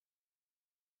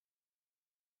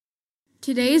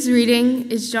Today's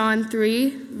reading is John 3,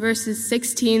 verses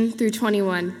 16 through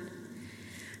 21.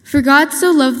 For God so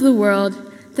loved the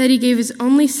world that he gave his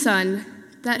only Son,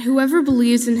 that whoever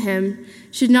believes in him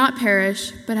should not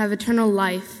perish, but have eternal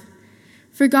life.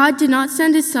 For God did not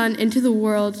send his Son into the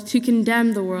world to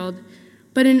condemn the world,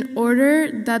 but in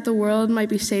order that the world might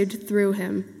be saved through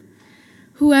him.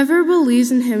 Whoever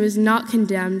believes in him is not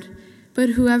condemned, but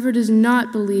whoever does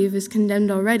not believe is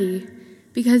condemned already,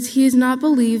 because he has not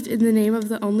believed in the name of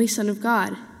the only Son of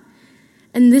God.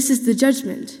 And this is the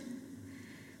judgment.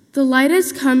 The light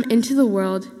has come into the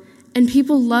world, and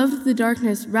people loved the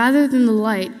darkness rather than the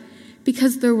light,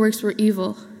 because their works were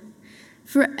evil.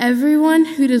 For everyone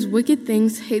who does wicked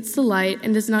things hates the light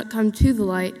and does not come to the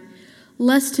light,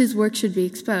 lest his work should be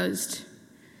exposed.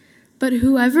 But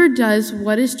whoever does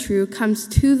what is true comes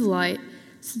to the light,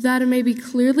 so that it may be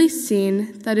clearly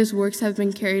seen that his works have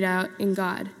been carried out in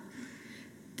God.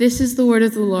 This is the word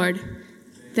of the Lord.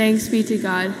 Thanks be to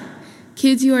God.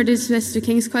 Kids, you are dismissed to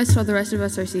King's Quest while the rest of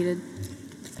us are seated.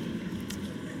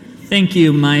 Thank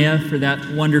you, Maya, for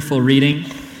that wonderful reading.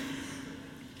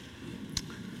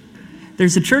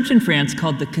 There's a church in France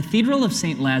called the Cathedral of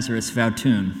St. Lazarus,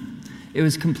 Vautoun. It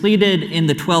was completed in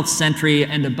the 12th century,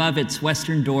 and above its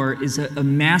western door is a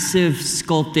massive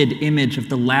sculpted image of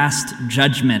the Last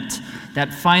Judgment,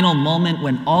 that final moment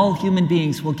when all human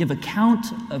beings will give account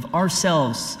of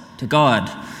ourselves to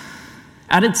God.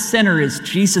 At its center is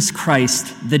Jesus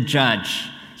Christ, the judge.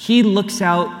 He looks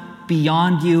out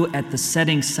beyond you at the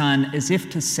setting sun as if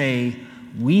to say,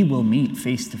 we will meet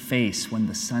face to face when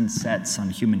the sun sets on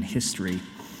human history.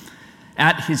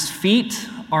 At his feet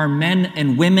are men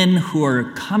and women who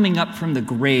are coming up from the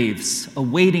graves,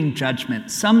 awaiting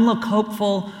judgment. Some look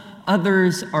hopeful,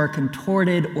 others are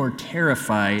contorted or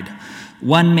terrified.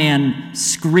 One man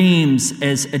screams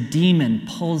as a demon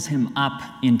pulls him up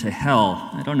into hell.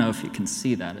 I don't know if you can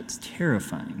see that. It's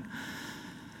terrifying.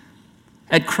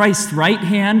 At Christ's right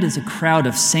hand is a crowd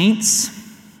of saints.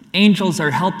 Angels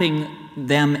are helping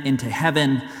them into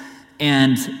heaven,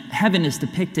 and heaven is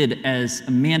depicted as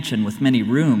a mansion with many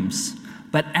rooms.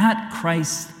 But at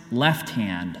Christ's left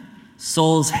hand,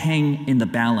 souls hang in the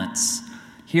balance.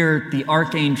 Here, the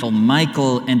archangel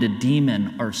Michael and a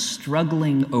demon are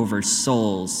struggling over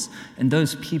souls, and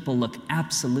those people look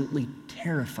absolutely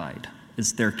terrified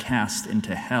as they're cast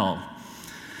into hell.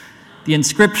 The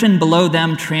inscription below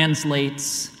them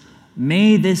translates,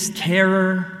 "May this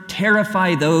terror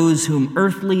terrify those whom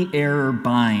earthly error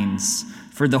binds,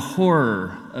 for the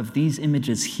horror of these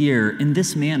images here in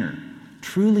this manner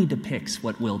truly depicts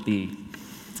what will be."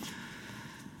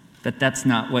 But that's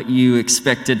not what you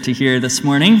expected to hear this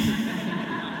morning.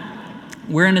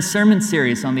 We're in a sermon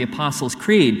series on the Apostles'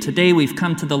 Creed. Today we've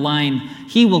come to the line,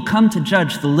 "He will come to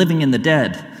judge the living and the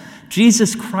dead."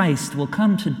 Jesus Christ will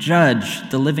come to judge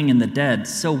the living and the dead.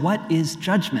 So what is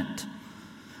judgment?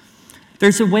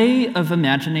 There's a way of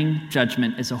imagining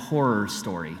judgment as a horror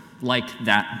story, like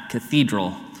that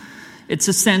cathedral. It's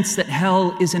a sense that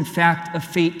hell is in fact a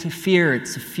fate to fear.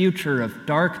 It's a future of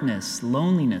darkness,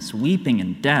 loneliness, weeping,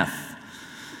 and death.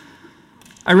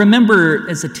 I remember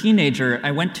as a teenager,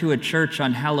 I went to a church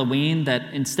on Halloween that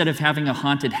instead of having a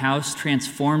haunted house,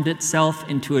 transformed itself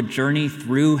into a journey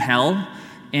through hell.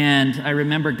 And I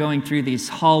remember going through these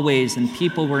hallways and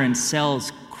people were in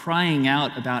cells crying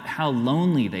out about how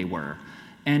lonely they were.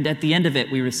 And at the end of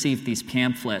it, we received these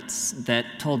pamphlets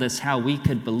that told us how we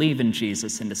could believe in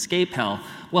Jesus and escape hell.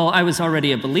 Well, I was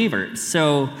already a believer,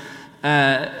 so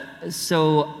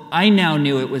I now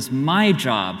knew it was my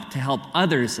job to help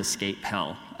others escape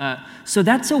hell. So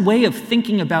that's a way of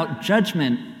thinking about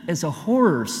judgment as a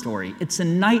horror story. It's a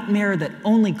nightmare that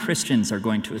only Christians are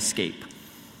going to escape.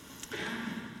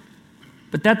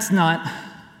 But that's not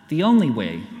the only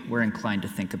way we're inclined to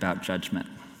think about judgment.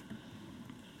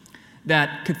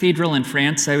 That cathedral in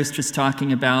France I was just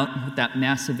talking about, that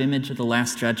massive image of the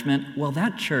Last Judgment, well,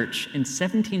 that church in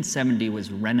 1770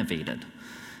 was renovated.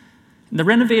 And the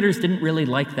renovators didn't really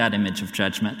like that image of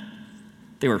judgment.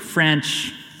 They were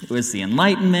French, it was the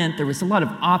Enlightenment, there was a lot of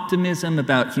optimism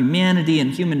about humanity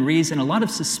and human reason, a lot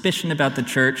of suspicion about the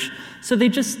church, so they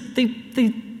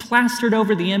plastered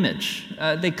over the image.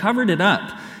 They covered it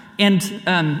up. And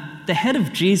the head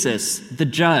of Jesus, the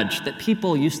judge that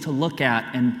people used to look at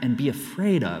and be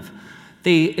afraid of,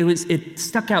 it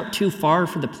stuck out too far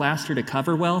for the plaster to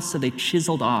cover well, so they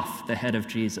chiseled off the head of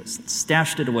Jesus,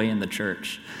 stashed it away in the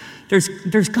church.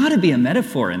 There's got to be a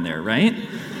metaphor in there, right?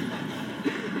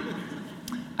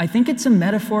 I think it's a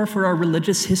metaphor for our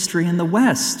religious history in the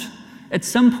West. At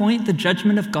some point, the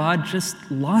judgment of God just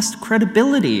lost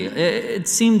credibility. It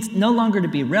seemed no longer to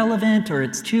be relevant, or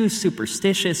it's too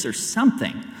superstitious or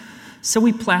something. So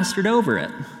we plastered over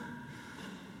it.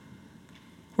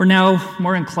 We're now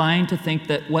more inclined to think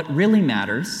that what really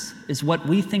matters is what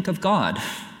we think of God,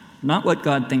 not what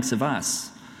God thinks of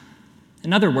us.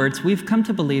 In other words, we've come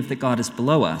to believe that God is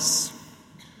below us.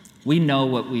 We know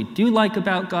what we do like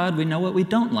about God. We know what we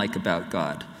don't like about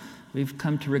God. We've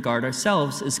come to regard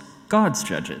ourselves as God's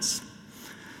judges.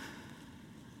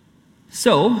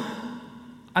 So,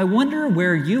 I wonder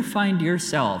where you find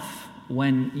yourself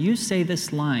when you say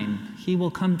this line, "He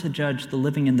will come to judge the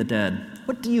living and the dead."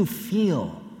 What do you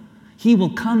feel? He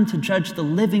will come to judge the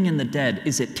living and the dead.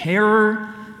 Is it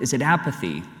terror? Is it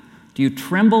apathy? Do you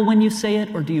tremble when you say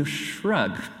it, or do you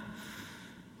shrug?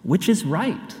 Which is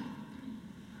right?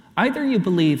 Either you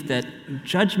believe that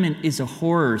judgment is a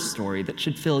horror story that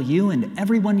should fill you and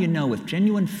everyone you know with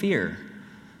genuine fear,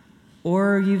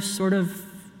 or you sort of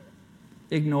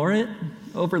ignore it,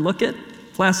 overlook it,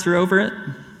 plaster over it.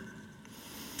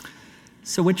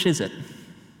 So which is it?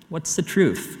 What's the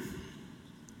truth?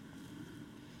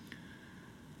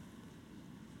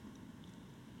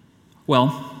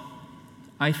 Well,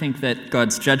 I think that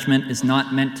God's judgment is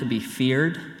not meant to be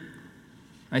feared.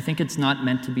 I think it's not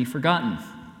meant to be forgotten.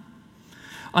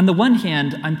 On the one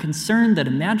hand, I'm concerned that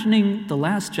imagining the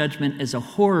Last Judgment as a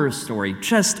horror story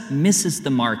just misses the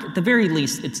mark. At the very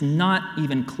least, it's not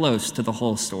even close to the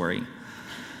whole story.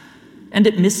 And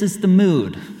it misses the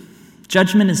mood.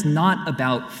 Judgment is not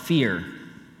about fear.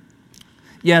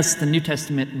 Yes, the New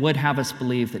Testament would have us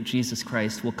believe that Jesus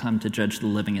Christ will come to judge the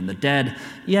living and the dead.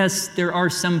 Yes, there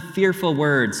are some fearful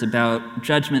words about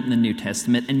judgment in the New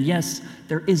Testament. And yes,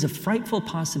 there is a frightful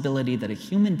possibility that a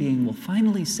human being will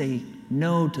finally say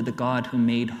no to the God who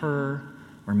made her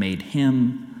or made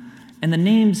him. And the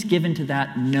names given to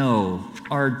that no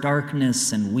are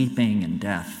darkness and weeping and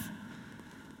death.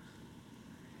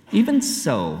 Even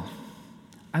so,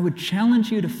 I would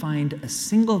challenge you to find a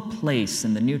single place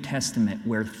in the New Testament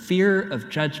where fear of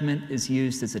judgment is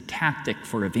used as a tactic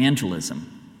for evangelism.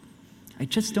 I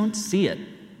just don't see it.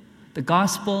 The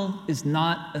gospel is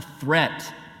not a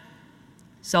threat.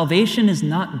 Salvation is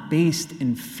not based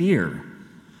in fear.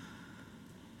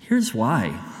 Here's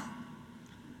why.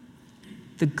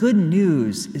 The good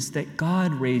news is that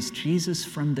God raised Jesus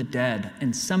from the dead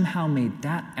and somehow made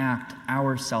that act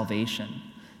our salvation.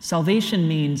 Salvation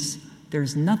means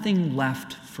there's nothing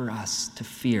left for us to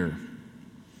fear.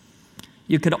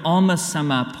 You could almost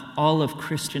sum up all of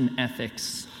Christian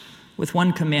ethics with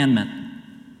one commandment: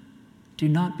 do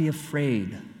not be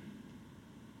afraid.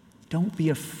 Don't be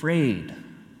afraid.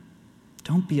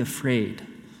 Don't be afraid.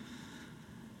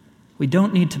 We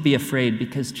don't need to be afraid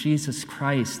because Jesus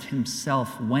Christ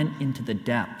himself went into the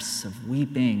depths of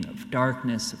weeping, of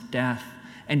darkness, of death,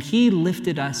 and he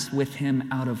lifted us with him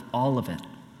out of all of it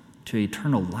to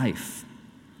eternal life.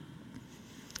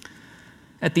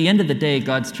 At the end of the day,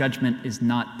 God's judgment is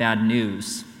not bad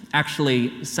news.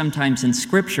 Actually, sometimes in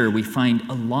Scripture, we find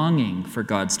a longing for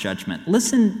God's judgment.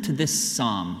 Listen to this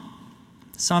psalm,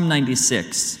 Psalm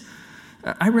 96.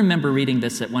 I remember reading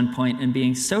this at one point and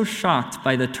being so shocked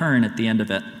by the turn at the end of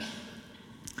it.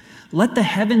 Let the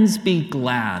heavens be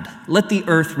glad. Let the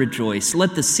earth rejoice.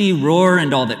 Let the sea roar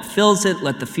and all that fills it.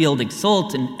 Let the field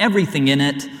exult and everything in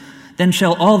it. Then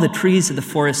shall all the trees of the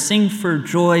forest sing for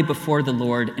joy before the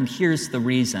Lord. And here's the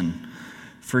reason.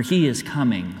 For he is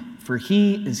coming. For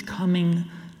he is coming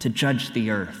to judge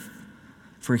the earth.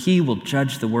 For he will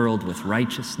judge the world with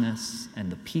righteousness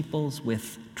and the peoples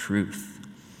with truth.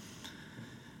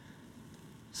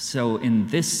 So in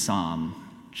this psalm,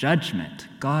 judgment,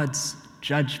 God's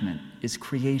judgment, is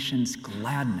creation's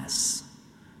gladness.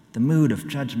 The mood of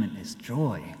judgment is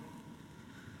joy.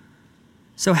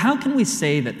 So how can we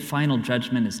say that final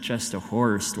judgment is just a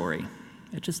horror story?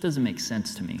 It just doesn't make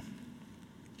sense to me.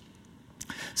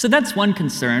 So that's one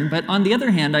concern, but on the other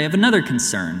hand, I have another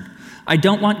concern. I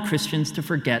don't want Christians to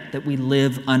forget that we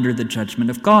live under the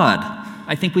judgment of God.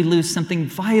 I think we lose something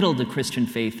vital to Christian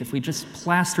faith if we just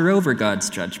plaster over God's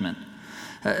judgment.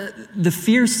 The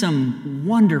fearsome,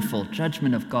 wonderful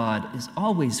judgment of God is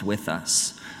always with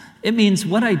us. It means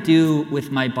what I do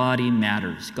with my body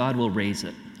matters. God will raise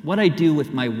it. What I do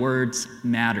with my words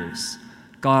matters.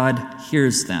 God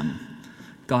hears them.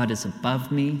 God is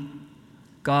above me.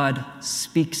 God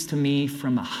speaks to me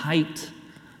from a height.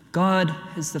 God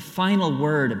has the final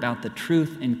word about the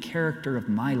truth and character of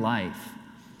my life.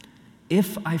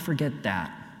 If I forget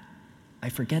that, I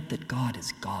forget that God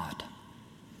is God.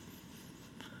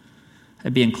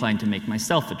 I'd be inclined to make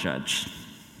myself a judge.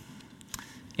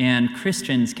 And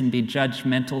Christians can be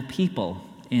judgmental people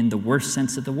in the worst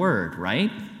sense of the word, right?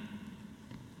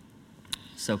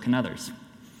 So can others.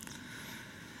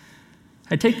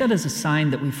 I take that as a sign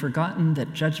that we've forgotten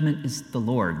that judgment is the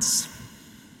Lord's.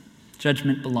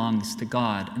 Judgment belongs to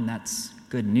God, and that's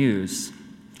good news.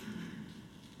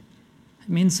 It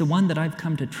means the one that I've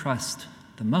come to trust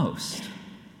the most,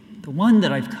 the one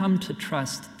that I've come to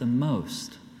trust the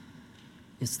most,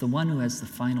 is the one who has the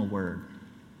final word,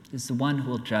 is the one who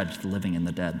will judge the living and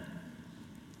the dead.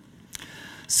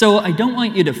 So I don't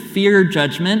want you to fear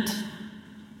judgment.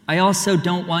 I also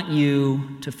don't want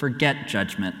you to forget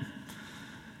judgment.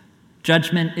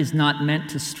 Judgment is not meant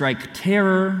to strike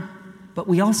terror, but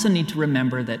we also need to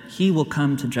remember that he will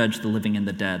come to judge the living and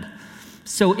the dead.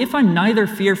 So if I'm neither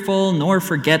fearful nor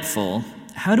forgetful,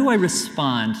 how do I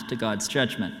respond to God's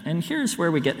judgment? And here's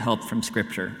where we get help from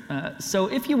Scripture. So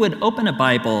if you would open a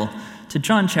Bible to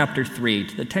John chapter 3,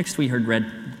 to the text we heard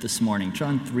read this morning,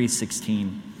 John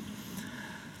 3:16.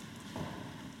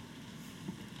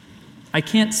 I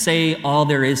can't say all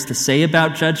there is to say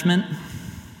about judgment.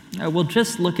 We'll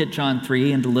just look at John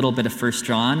 3 and a little bit of 1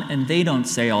 John, and they don't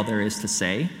say all there is to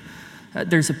say.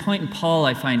 There's a point in Paul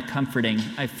I find comforting.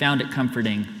 I found it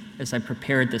comforting as I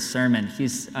prepared this sermon.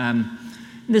 He's in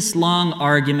this long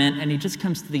argument, and he just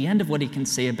comes to the end of what he can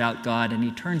say about God, and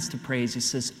he turns to praise. He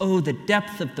says, "Oh, the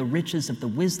depth of the riches of the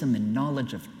wisdom and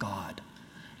knowledge of God.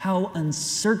 How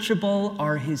unsearchable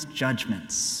are his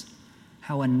judgments.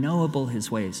 How unknowable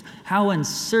his ways. How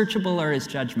unsearchable are his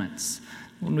judgments."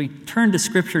 When we turn to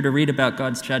Scripture to read about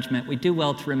God's judgment, we do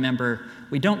well to remember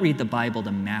we don't read the Bible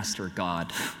to master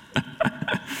God.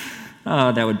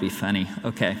 Oh, that would be funny.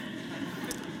 Okay.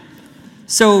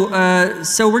 So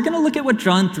we're going to look at what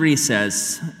John 3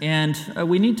 says, and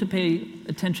we need to pay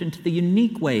attention to the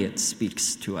unique way it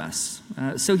speaks to us.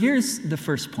 So here's the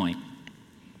first point.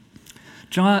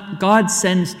 God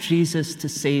sends Jesus to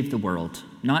save the world,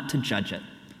 not to judge it.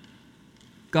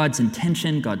 God's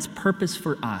intention, God's purpose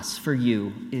for us, for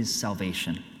you, is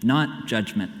salvation, not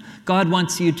judgment. God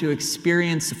wants you to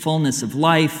experience the fullness of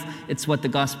life. It's what the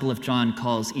Gospel of John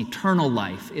calls eternal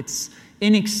life. It's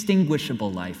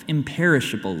inextinguishable life,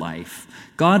 imperishable life.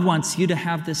 God wants you to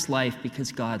have this life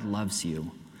because God loves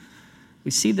you.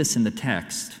 We see this in the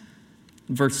text.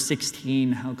 Verse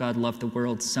 16, how God loved the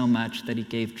world so much that he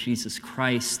gave Jesus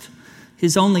Christ,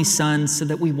 his only Son, so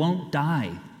that we won't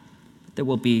die, but that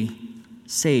we'll be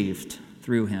saved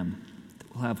through him,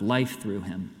 that we'll have life through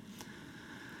him.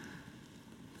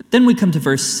 But then we come to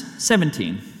verse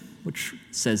 17, which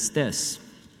says this: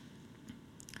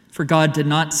 "For God did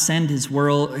not send his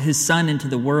Son into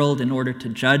the world in order to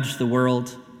judge the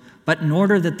world, but in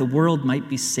order that the world might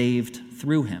be saved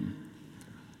through him."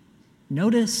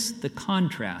 Notice the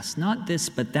contrast, not this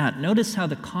but that. Notice how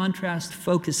the contrast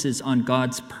focuses on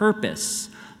God's purpose,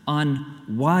 on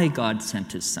why God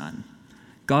sent his Son.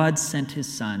 God sent his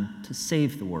Son to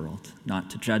save the world, not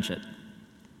to judge it.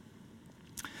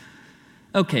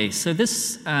 Okay, so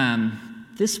this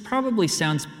probably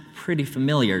sounds pretty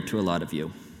familiar to a lot of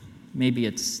you. Maybe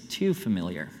it's too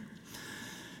familiar.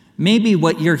 Maybe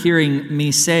what you're hearing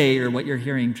me say, or what you're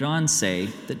hearing John say,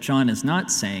 that John is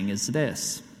not saying, is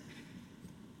this: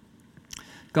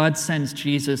 God sends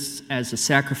Jesus as a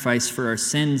sacrifice for our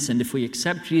sins, and if we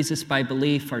accept Jesus by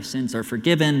belief, our sins are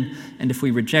forgiven, and if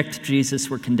we reject Jesus,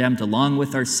 we're condemned along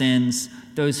with our sins.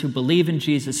 Those who believe in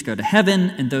Jesus go to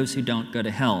heaven, and those who don't go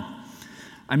to hell.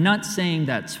 I'm not saying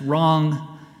that's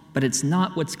wrong, but it's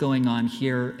not what's going on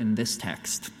here in this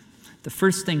text. The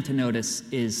first thing to notice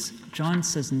is John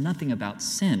says nothing about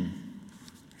sin.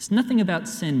 There's nothing about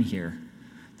sin here.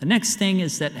 The next thing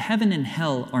is that heaven and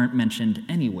hell aren't mentioned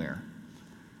anywhere.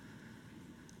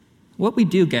 What we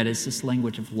do get is this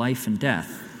language of life and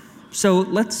death. So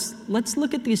let's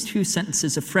look at these two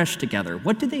sentences afresh together.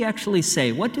 What do they actually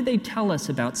say? What do they tell us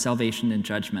about salvation and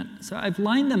judgment? So I've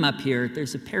lined them up here.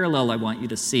 There's a parallel I want you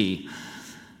to see.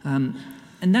 And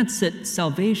that's that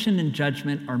salvation and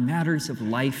judgment are matters of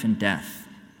life and death.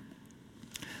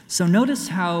 So notice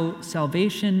how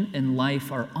salvation and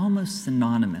life are almost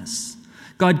synonymous.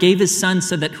 God gave his Son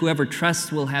so that whoever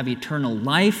trusts will have eternal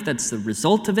life. That's the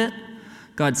result of it.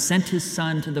 God sent his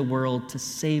Son to the world to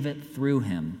save it through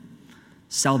him.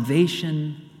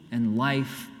 Salvation and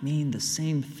life mean the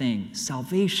same thing.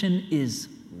 Salvation is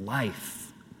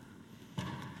life.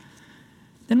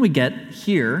 Then we get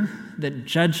here that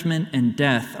judgment and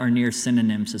death are near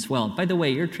synonyms as well. By the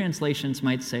way, your translations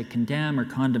might say condemn or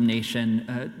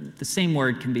condemnation. The same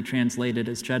word can be translated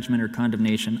as judgment or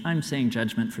condemnation. I'm saying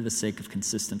judgment for the sake of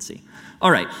consistency.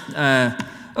 All right.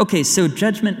 Okay, so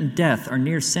judgment and death are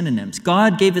near synonyms.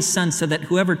 God gave his Son so that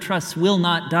whoever trusts will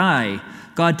not die.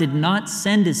 God did not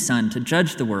send his Son to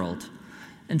judge the world.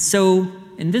 And so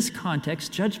in this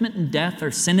context, judgment and death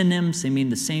are synonyms. They mean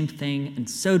the same thing, and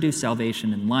so do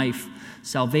salvation and life.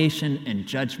 Salvation and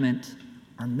judgment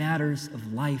are matters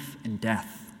of life and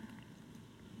death.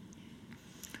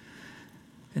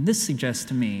 And this suggests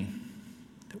to me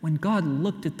that when God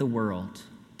looked at the world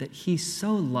that he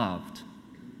so loved,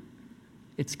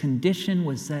 its condition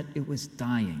was that it was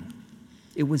dying.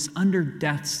 It was under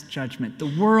death's judgment.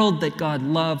 The world that God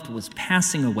loved was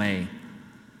passing away.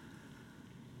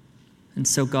 And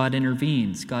so God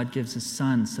intervenes. God gives his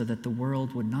son so that the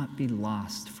world would not be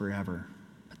lost forever,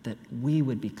 but that we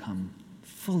would become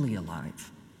fully alive.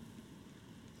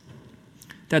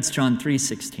 That's John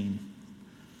 3:16.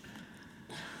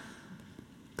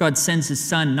 God sends his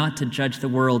son not to judge the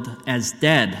world as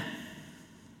dead,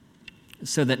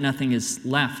 so that nothing is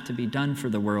left to be done for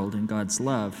the world in God's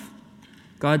love.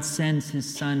 God sends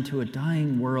his son to a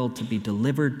dying world to be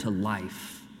delivered to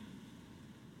life.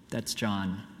 That's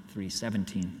John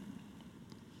 3:17.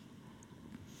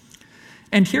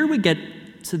 And here we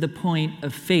get to the point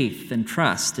of faith and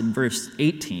trust in verse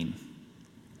 18.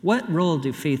 What role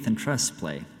do faith and trust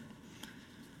play?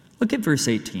 Look at verse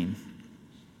 18.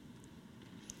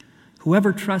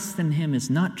 Whoever trusts in him is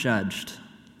not judged,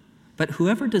 but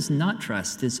whoever does not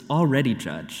trust is already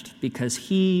judged, because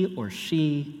he or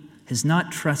she has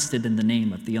not trusted in the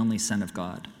name of the only Son of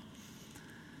God.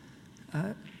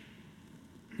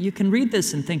 You can read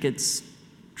this and think it's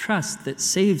trust that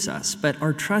saves us, but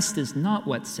our trust is not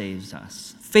what saves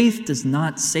us. Faith does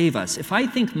not save us. If I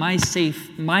think my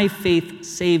faith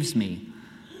saves me,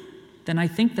 then I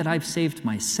think that I've saved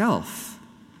myself.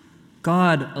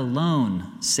 God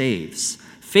alone saves.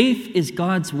 Faith is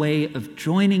God's way of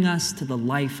joining us to the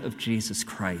life of Jesus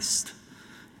Christ.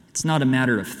 It's not a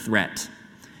matter of threat.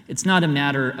 It's not a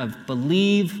matter of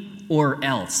believe or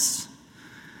else.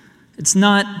 It's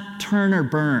not turn or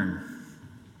burn,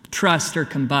 trust or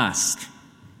combust,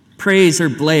 praise or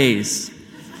blaze,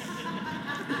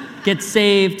 get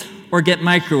saved or get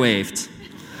microwaved,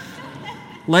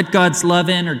 let God's love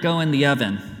in or go in the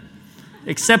oven,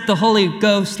 accept the Holy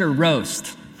Ghost or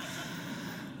roast.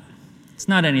 It's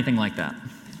not anything like that.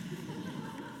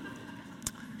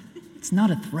 It's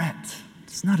not a threat.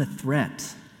 It's not a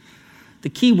threat. The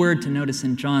key word to notice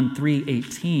in John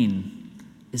 3:18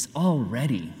 is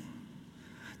already.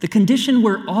 The condition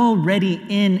we're already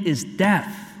in is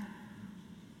death.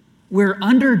 We're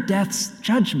under death's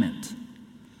judgment.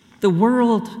 The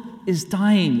world is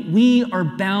dying. We are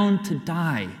bound to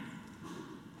die.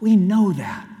 We know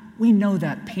that. We know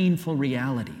that painful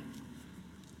reality.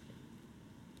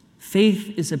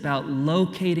 Faith is about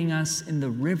locating us in the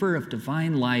river of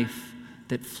divine life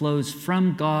that flows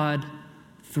from God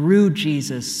through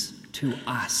Jesus to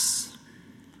us.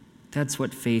 That's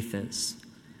what faith is.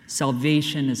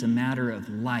 Salvation is a matter of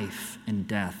life and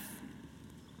death.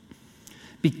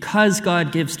 Because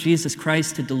God gives Jesus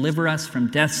Christ to deliver us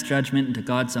from death's judgment into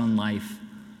God's own life,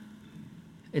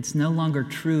 it's no longer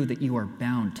true that you are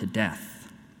bound to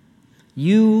death.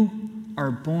 You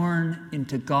are born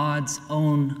into God's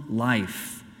own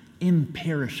life,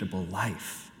 imperishable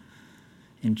life.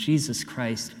 In Jesus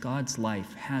Christ, God's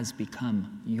life has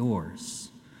become yours.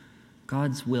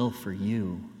 God's will for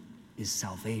you is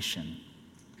salvation,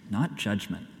 not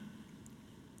judgment.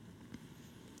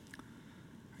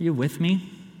 Are you with me?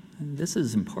 This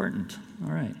is important.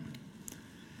 All right.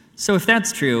 So if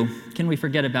that's true, can we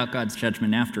forget about God's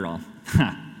judgment after all?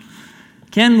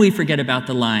 Can we forget about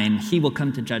the line, he will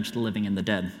come to judge the living and the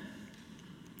dead?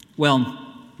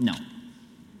 Well, no.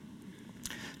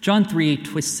 John 3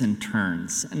 twists and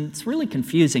turns, and it's really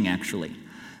confusing, actually.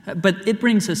 But it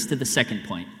brings us to the second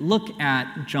point. Look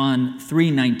at John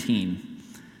 3:19.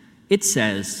 It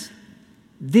says,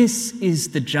 this is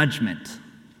the judgment.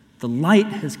 The light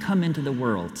has come into the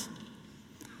world.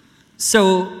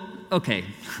 So, okay,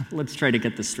 let's try to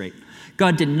get this straight.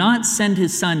 God did not send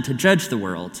his son to judge the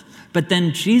world, but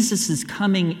then Jesus'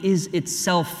 coming is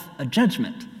itself a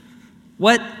judgment.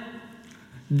 What?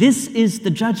 This is the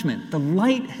judgment. The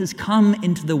light has come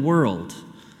into the world.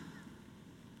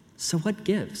 So what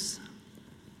gives?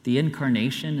 The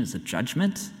incarnation is a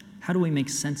judgment? How do we make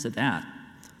sense of that?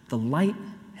 The light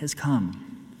has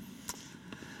come.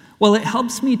 Well, it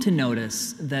helps me to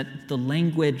notice that the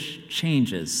language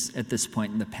changes at this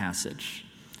point in the passage.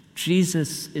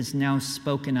 Jesus is now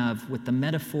spoken of with the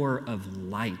metaphor of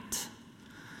light.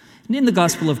 And in the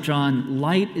Gospel of John,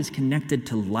 light is connected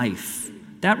to life.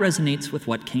 That resonates with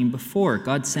what came before.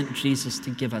 God sent Jesus to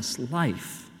give us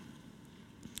life.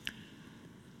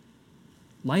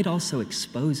 Light also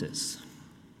exposes.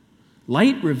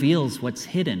 Light reveals what's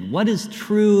hidden. What is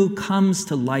true comes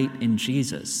to light in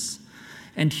Jesus.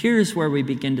 And here's where we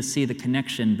begin to see the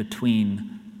connection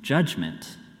between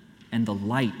judgment and the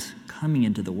light coming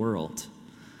into the world.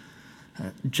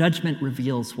 Judgment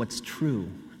reveals what's true,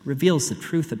 reveals the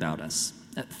truth about us.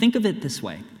 Think of it this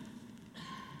way.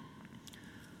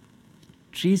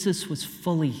 Jesus was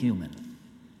fully human.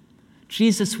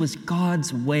 Jesus was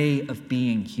God's way of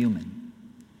being human.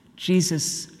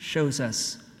 Jesus shows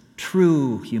us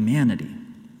true humanity.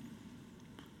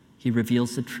 He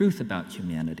reveals the truth about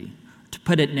humanity. To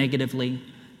put it negatively,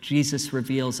 Jesus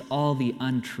reveals all the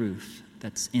untruth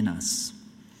that's in us.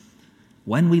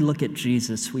 When we look at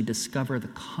Jesus, we discover the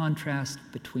contrast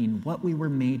between what we were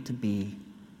made to be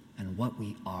and what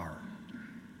we are.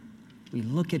 We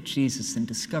look at Jesus and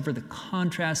discover the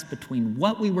contrast between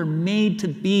what we were made to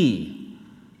be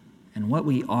and what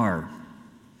we are.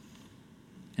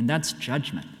 And that's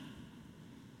judgment.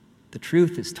 The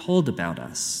truth is told about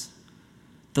us.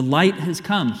 The light has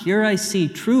come. Here I see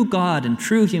true God and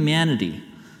true humanity.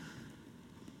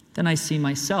 Then I see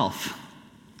myself.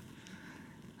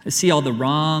 I see all the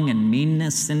wrong and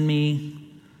meanness in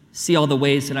me. See all the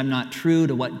ways that I'm not true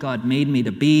to what God made me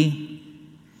to be.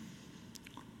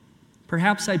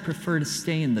 Perhaps I'd prefer to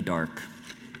stay in the dark.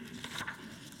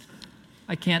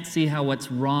 I can't see how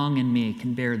what's wrong in me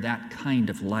can bear that kind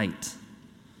of light.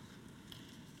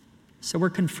 So we're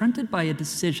confronted by a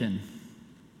decision.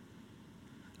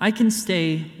 I can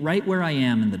stay right where I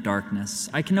am in the darkness.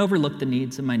 I can overlook the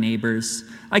needs of my neighbors.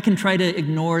 I can try to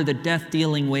ignore the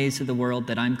death-dealing ways of the world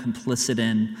that I'm complicit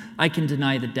in. I can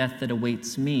deny the death that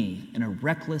awaits me in a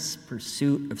reckless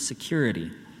pursuit of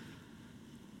security.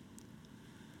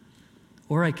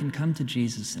 Or I can come to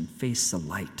Jesus and face the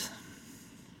light.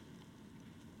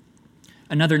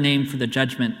 Another name for the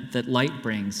judgment that light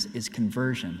brings is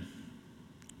conversion,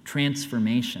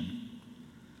 transformation.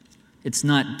 It's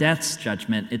not death's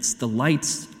judgment, it's the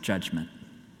light's judgment.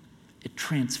 It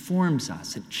transforms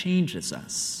us, it changes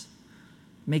us,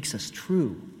 makes us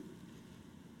true.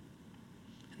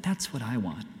 And that's what I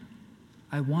want.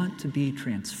 I want to be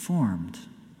transformed.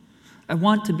 I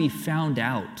want to be found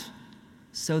out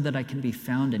so that I can be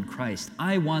found in Christ.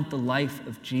 I want the life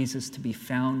of Jesus to be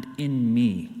found in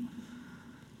me.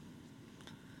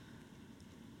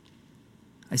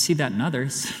 I see that in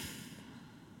others.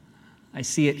 I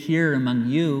see it here among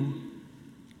you.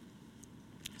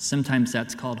 Sometimes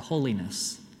that's called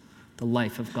holiness, the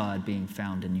life of God being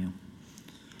found in you.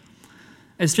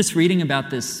 I was just reading about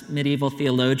this medieval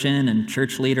theologian and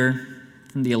church leader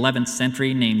from the 11th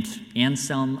century named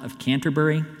Anselm of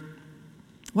Canterbury.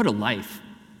 What a life.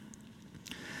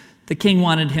 The king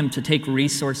wanted him to take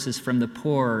resources from the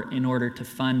poor in order to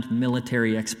fund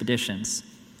military expeditions.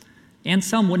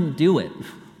 Anselm wouldn't do it.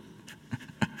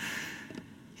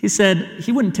 He said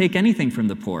he wouldn't take anything from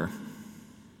the poor.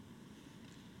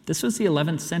 This was the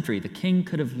 11th century. The king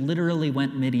could have literally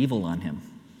went medieval on him.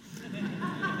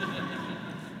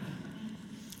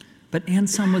 But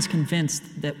Anselm was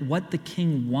convinced that what the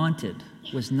king wanted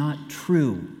was not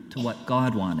true to what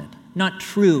God wanted, not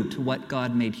true to what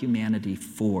God made humanity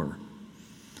for.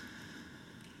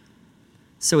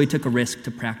 So he took a risk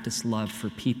to practice love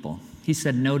for people. He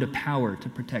said no to power to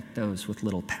protect those with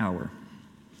little power.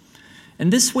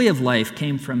 And this way of life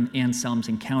came from Anselm's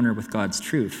encounter with God's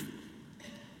truth.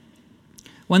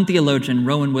 One theologian,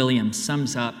 Rowan Williams,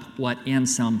 sums up what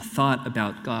Anselm thought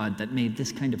about God that made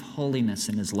this kind of holiness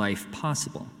in his life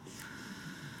possible.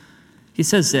 He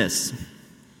says this: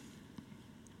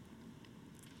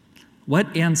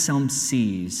 what Anselm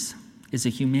sees is a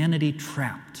humanity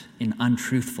trapped in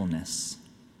untruthfulness.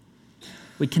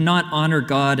 We cannot honor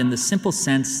God in the simple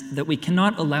sense that we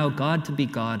cannot allow God to be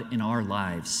God in our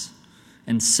lives.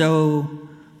 And so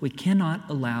we cannot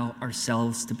allow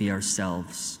ourselves to be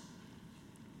ourselves.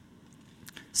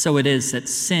 So it is that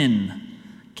sin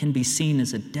can be seen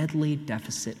as a deadly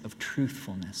deficit of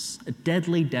truthfulness, a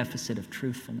deadly deficit of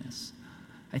truthfulness.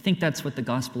 I think that's what the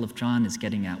Gospel of John is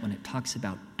getting at when it talks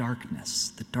about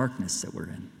darkness, the darkness that we're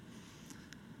in.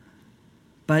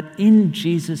 But in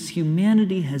Jesus,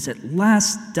 humanity has at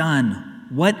last done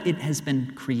what it has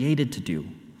been created to do.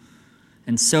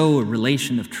 And so a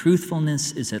relation of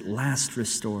truthfulness is at last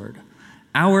restored.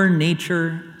 Our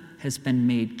nature has been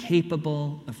made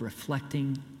capable of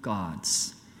reflecting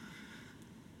God's.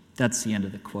 That's the end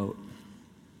of the quote.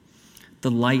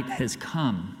 The light has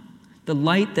come. The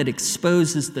light that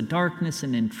exposes the darkness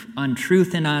and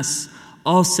untruth in us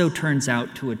also turns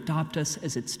out to adopt us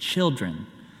as its children.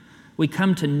 We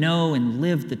come to know and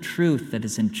live the truth that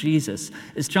is in Jesus.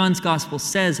 As John's Gospel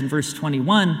says in verse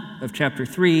 21 of chapter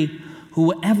 3,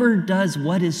 whoever does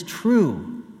what is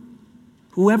true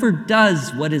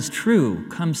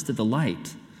comes to the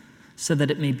light, so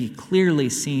that it may be clearly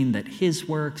seen that his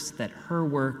works, that her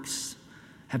works,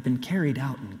 have been carried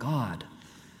out in God.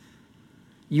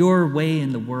 Your way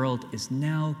in the world is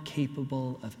now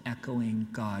capable of echoing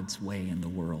God's way in the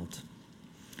world.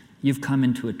 You've come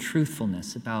into a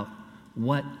truthfulness about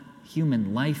what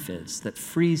human life is that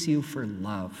frees you for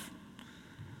love.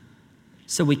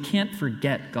 So we can't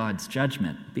forget God's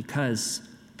judgment because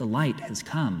the light has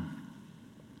come.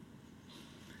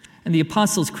 And the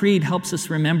Apostles' Creed helps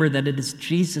us remember that it is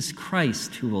Jesus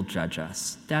Christ who will judge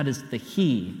us. That is the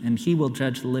He, and He will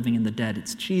judge the living and the dead.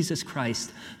 It's Jesus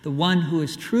Christ, the one who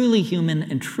is truly human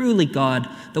and truly God,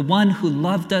 the one who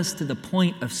loved us to the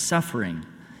point of suffering,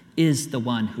 is the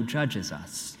one who judges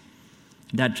us.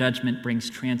 That judgment brings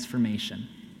transformation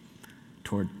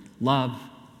toward love,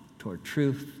 toward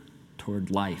truth,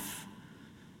 toward life,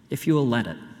 if you will let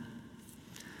it.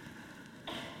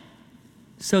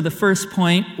 So the first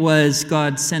point was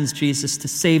God sends Jesus to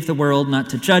save the world, not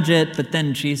to judge it, but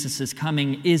then Jesus'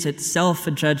 coming is itself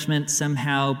a judgment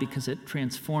somehow because it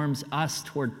transforms us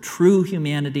toward true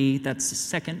humanity. That's the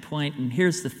second point, and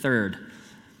here's the third.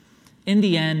 In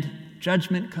the end,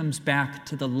 judgment comes back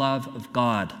to the love of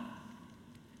God.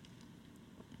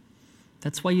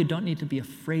 That's why you don't need to be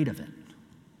afraid of it.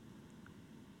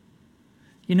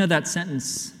 You know that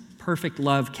sentence, perfect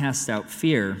love casts out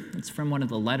fear. It's from one of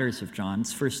the letters of John.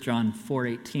 It's 1 John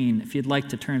 4:18. If you'd like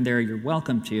to turn there, you're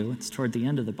welcome to. It's toward the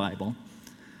end of the Bible.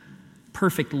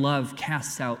 Perfect love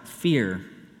casts out fear.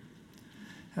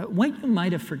 What you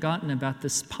might have forgotten about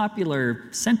this popular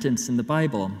sentence in the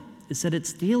Bible is that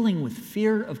it's dealing with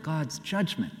fear of God's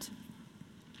judgment.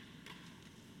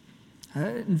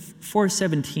 In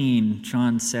 4:17,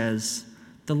 John says,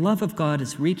 "The love of God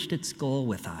has reached its goal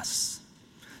with us,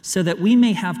 so that we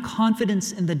may have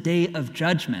confidence in the day of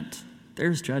judgment."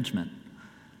 There's judgment.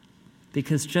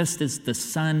 Because just as the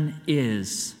Son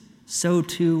is, so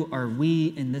too are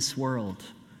we in this world.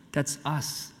 That's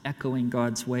us echoing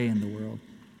God's way in the world.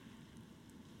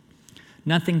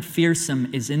 Nothing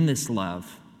fearsome is in this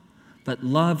love, but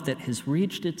love that has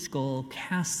reached its goal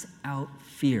casts out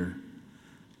fear,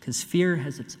 because fear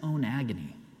has its own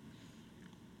agony.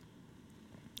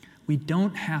 We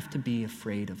don't have to be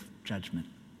afraid of judgment.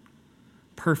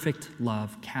 Perfect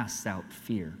love casts out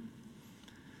fear.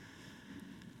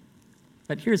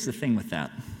 But here's the thing with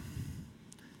that.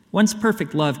 Once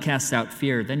perfect love casts out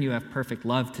fear, then you have perfect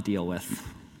love to deal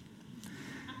with.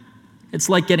 It's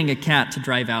like getting a cat to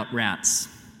drive out rats.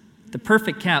 The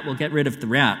perfect cat will get rid of the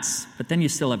rats, but then you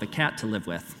still have a cat to live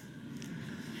with.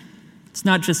 It's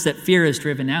not just that fear is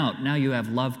driven out, now you have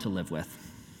love to live with.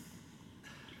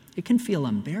 It can feel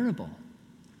unbearable,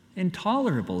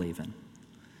 intolerable even,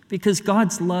 because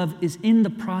God's love is in the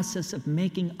process of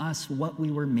making us what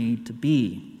we were made to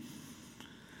be.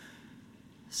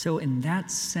 So in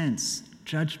that sense,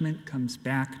 judgment comes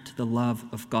back to the love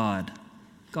of God.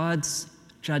 God's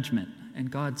judgment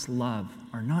and God's love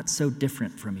are not so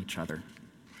different from each other.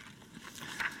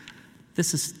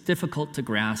 This is difficult to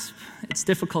grasp. It's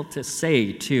difficult to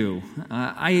say, too.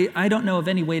 I don't know of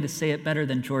any way to say it better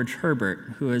than George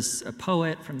Herbert, who is a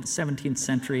poet from the 17th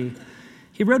century.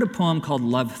 He wrote a poem called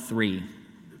Love 3.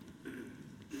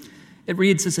 It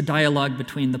reads as a dialogue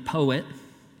between the poet,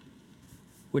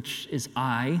 which is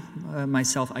I,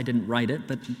 myself. I didn't write it,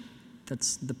 but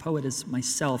the poet is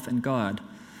myself and God.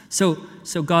 So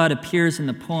God appears in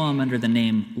the poem under the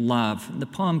name Love. The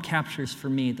poem captures for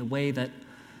me the way that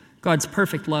God's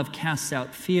perfect love casts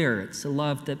out fear. It's a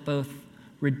love that both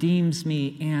redeems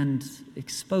me and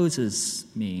exposes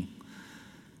me.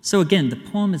 So again, the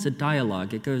poem is a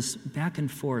dialogue. It goes back and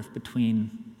forth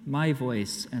between my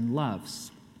voice and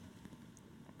Love's.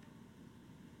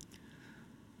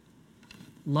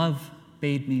 Love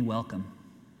bade me welcome,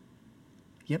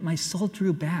 yet my soul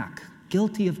drew back,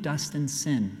 guilty of dust and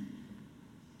sin.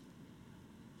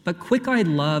 But quick-eyed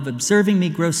Love, observing me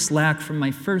grow slack from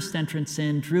my first entrance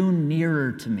in, drew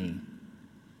nearer to me,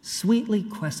 sweetly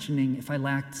questioning if I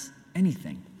lacked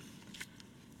anything.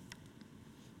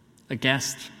 "A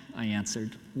guest," I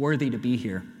answered, "worthy to be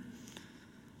here."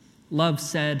 Love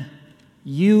said,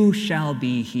 "You shall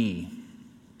be he."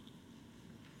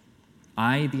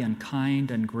 I, the unkind,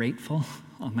 ungrateful,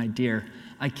 oh my dear,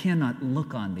 I cannot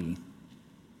look on thee.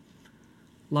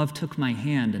 Love took my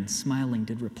hand and smiling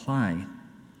did reply,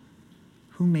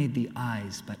 "Who made the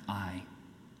eyes but I?"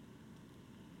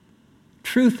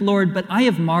 "Truth, Lord, but I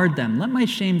have marred them. Let my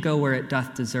shame go where it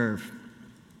doth deserve."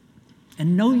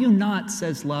 "And know you not,"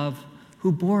 says Love,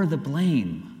 "who bore the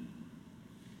blame?"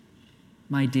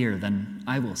 "My dear, then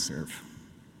I will serve."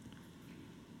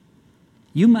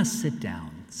 "You must sit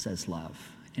down," says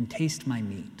Love, "and taste my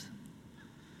meat."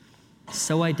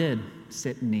 So I did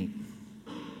sit and eat.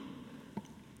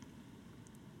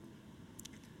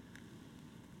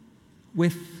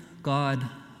 With God,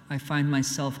 I find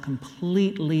myself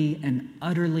completely and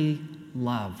utterly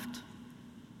loved.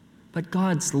 But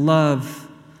God's love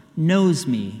knows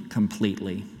me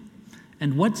completely.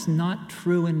 And what's not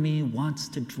true in me wants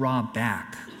to draw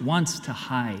back, wants to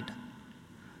hide.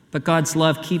 But God's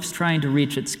love keeps trying to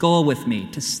reach its goal with me,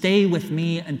 to stay with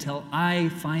me until I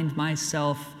find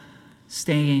myself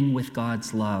staying with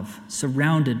God's love,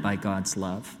 surrounded by God's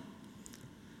love.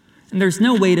 And there's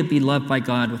no way to be loved by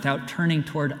God without turning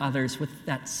toward others with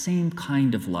that same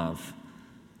kind of love.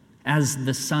 As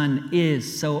the Son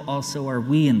is, so also are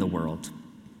we in the world.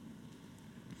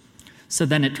 So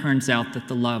then it turns out that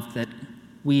the love that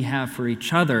we have for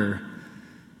each other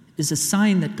is a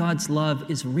sign that God's love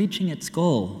is reaching its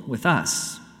goal with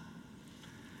us.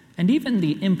 And even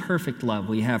the imperfect love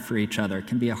we have for each other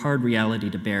can be a hard reality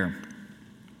to bear.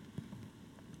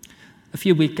 A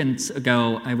few weekends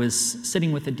ago, I was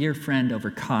sitting with a dear friend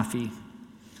over coffee.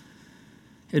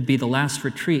 It would be the last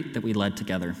retreat that we led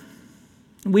together.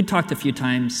 We'd talked a few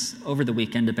times over the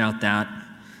weekend about that,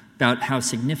 about how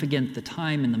significant the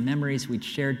time and the memories we'd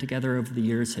shared together over the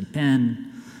years had been,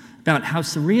 about how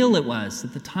surreal it was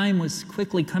that the time was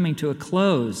quickly coming to a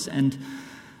close. And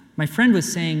my friend was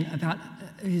saying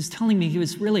he was telling me he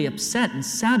was really upset and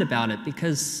sad about it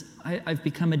because I've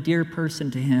become a dear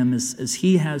person to him as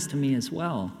he has to me as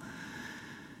well.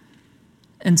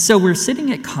 And so we're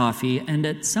sitting at coffee, and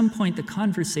at some point the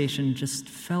conversation just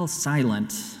fell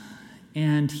silent,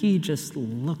 and he just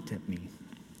looked at me.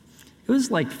 It was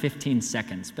like 15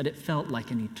 seconds, but it felt like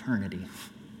an eternity.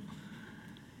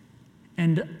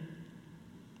 And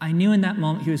I knew in that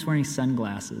moment, he was wearing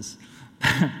sunglasses,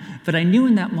 but I knew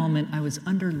in that moment I was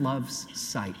under love's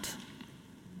sight.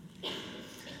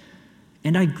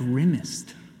 And I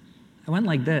grimaced. I went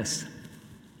like this.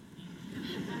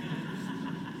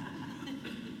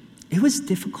 It was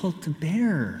difficult to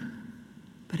bear,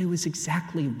 but it was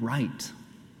exactly right.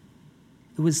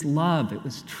 It was love, it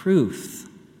was truth.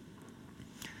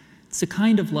 It's the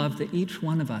kind of love that each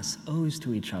one of us owes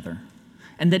to each other,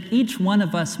 and that each one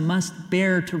of us must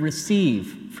bear to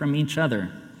receive from each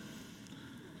other.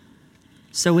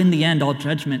 So in the end, all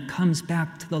judgment comes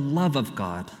back to the love of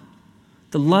God.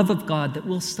 The love of God that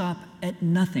will stop at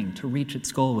nothing to reach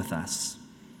its goal with us.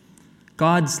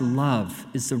 God's love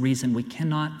is the reason we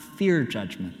cannot fear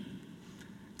judgment.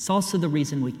 It's also the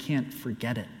reason we can't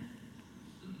forget it.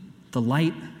 The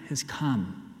light has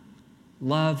come.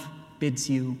 Love bids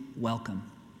you welcome.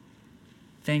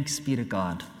 Thanks be to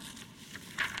God.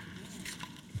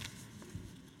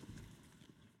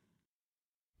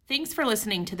 Thanks for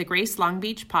listening to the Grace Long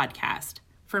Beach podcast.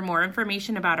 For more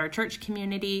information about our church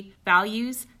community,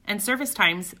 values, and service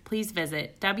times, please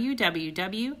visit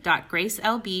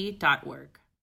www.gracelb.org.